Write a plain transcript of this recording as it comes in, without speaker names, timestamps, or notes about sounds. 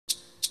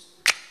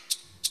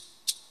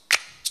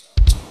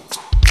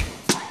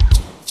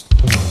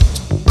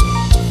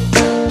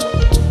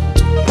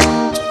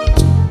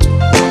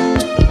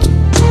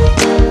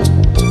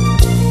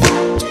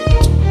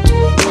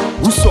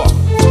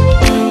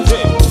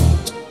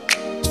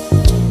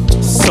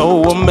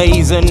So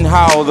amazing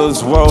how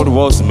this world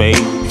was made.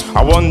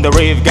 I wonder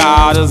if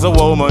God is a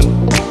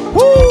woman.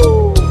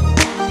 Woo!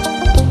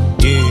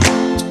 Yeah.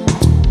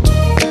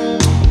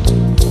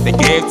 The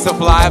gift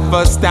of life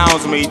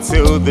astounds me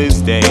to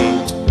this day.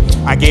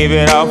 I give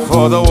it up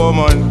for the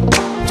woman.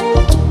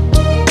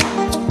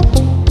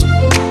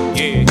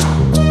 Yeah.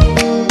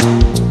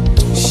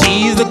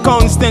 She's the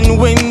constant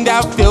wind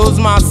that fills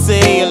my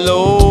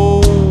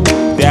sail.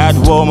 That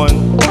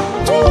woman.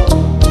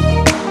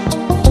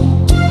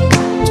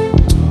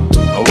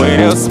 With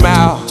her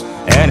smile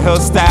and her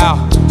style,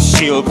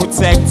 she'll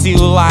protect you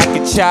like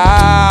a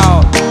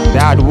child.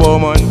 That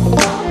woman.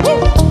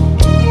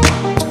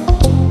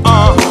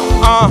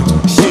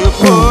 She'll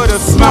put a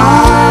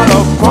smile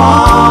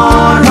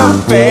upon her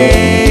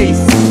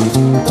face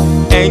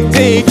and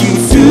take you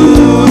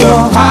to the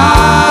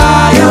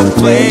higher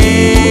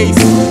place.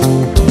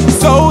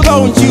 So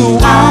don't you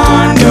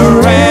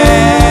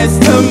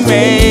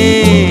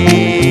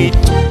underestimate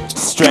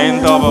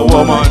strength of a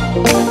woman.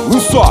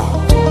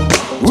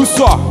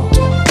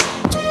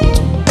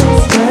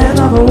 Strength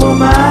of a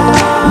woman.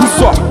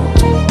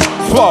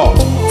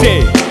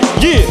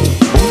 Yeah.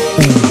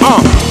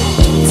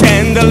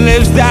 Tender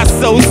lips that's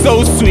so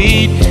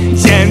sweet,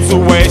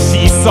 gentle where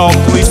she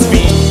softly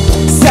speaks.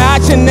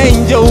 Such an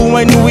angel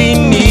when we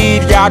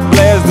need. God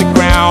bless the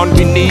ground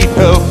beneath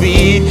her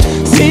feet.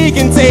 She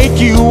can take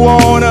you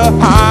on a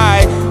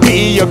high,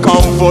 be your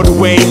comfort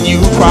when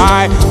you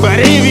cry. But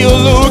if you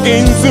look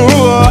into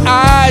her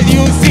eyes,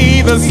 you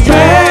see the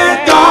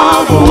strength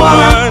of a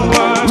woman.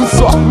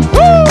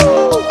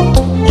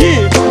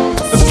 Yeah,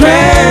 the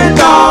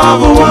strength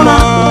of a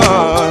woman.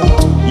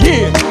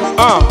 Yeah,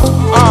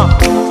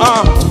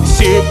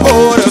 she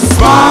put a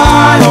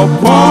smile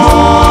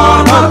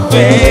upon her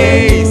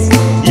face,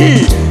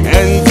 yeah,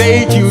 and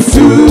take you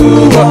to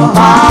a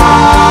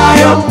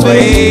higher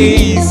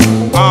place.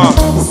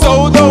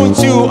 So don't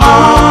you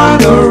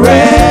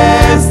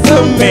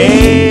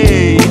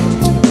underestimate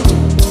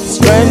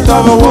strength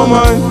of a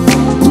woman.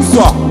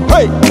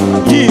 Hey,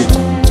 yeah.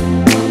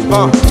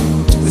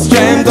 The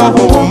strength of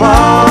a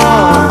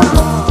woman.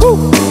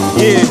 Woo.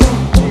 Yeah.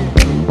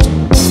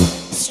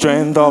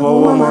 Strength of a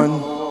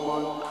woman.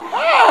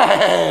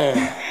 Hey.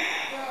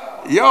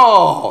 Yo.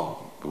 Oh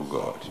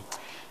God.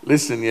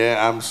 Listen,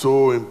 yeah, I'm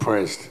so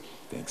impressed.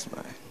 Thanks,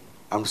 man.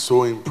 I'm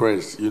so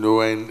impressed, you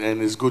know,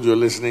 and it's good you're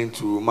listening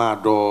to my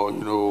door,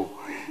 you know.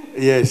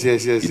 Yes.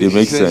 It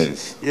makes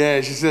sense.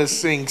 Yeah, she says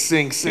sing,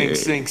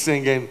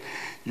 and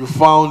you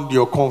found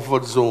your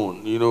comfort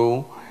zone, you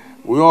know.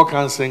 We all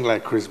can sing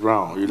like Chris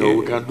Brown, you know.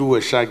 We can do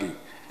a Shaggy.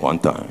 One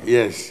time.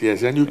 Yes,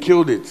 and you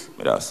killed it.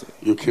 That's it.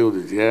 You killed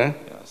it, yeah?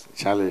 That's it.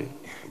 Charlie,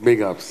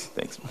 big ups.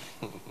 Thanks, man.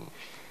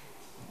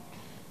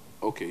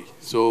 Okay,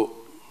 so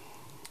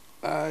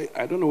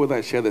I don't know whether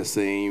I share the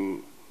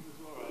same,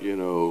 you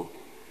know,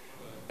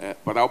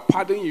 but I'll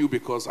pardon you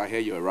because I hear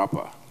you're a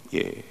rapper.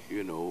 Yeah.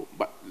 You know,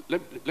 but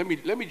let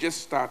me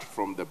just start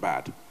from the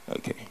bad.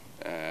 Okay.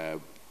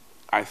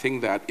 I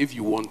think that if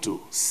you want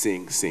to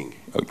sing.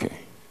 Okay.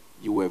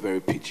 You were very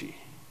pitchy.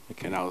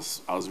 Okay. And I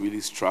was really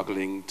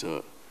struggling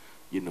to,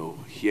 you know,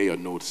 hear your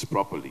notes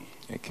properly.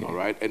 Okay. All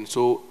right. And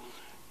so,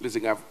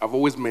 listen, I've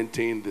always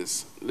maintained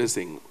this.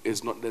 Listen,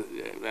 it's not that,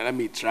 let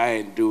me try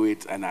and do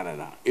it. And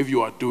nah. If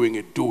you are doing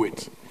it, do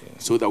it,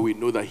 so that we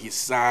know that he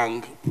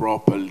sang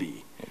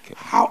properly. Okay.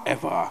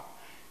 However,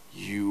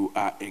 you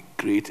are a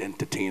great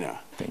entertainer.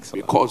 Thanks a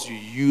lot. Because you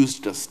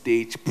used the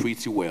stage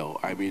pretty well.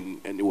 I mean,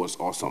 and it was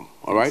awesome.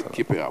 All right,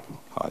 keep it up.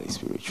 Highly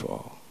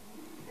spiritual.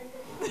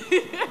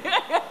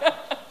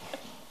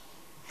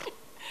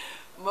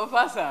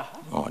 Mophasa.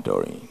 Oh,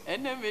 Doreen.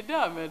 And then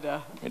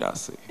meda.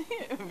 That's it.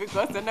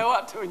 Because I know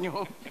what to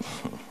you.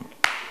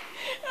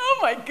 Oh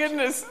my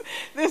goodness,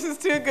 this is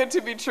too good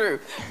to be true.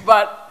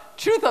 But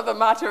truth of the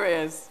matter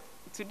is,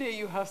 today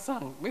you have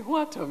sung.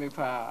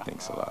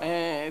 Thanks a lot.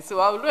 So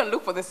I'll go and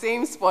look for the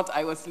same spot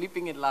I was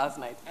sleeping in last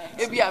night.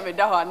 Maybe I'm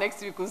next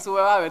week.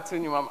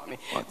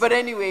 But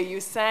anyway,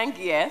 you sang,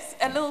 yes,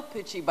 a little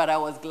pitchy, but I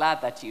was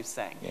glad that you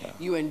sang. Yeah.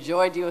 You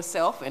enjoyed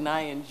yourself, and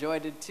I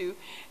enjoyed it too.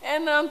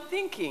 And I'm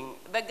thinking,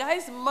 the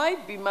guys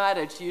might be mad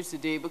at you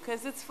today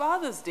because it's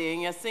Father's Day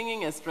and you're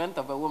singing A Strength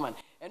of a Woman.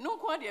 And no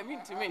quantity I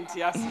mean to me,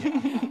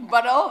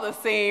 but all the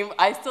same,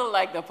 I still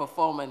like the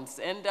performance.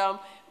 And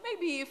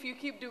maybe if you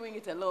keep doing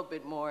it a little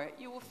bit more,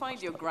 you will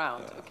find your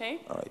ground, okay?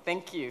 All right.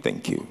 Thank you.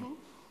 Thank you.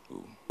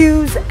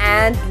 News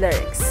and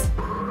lyrics.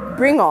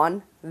 Bring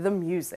on the music.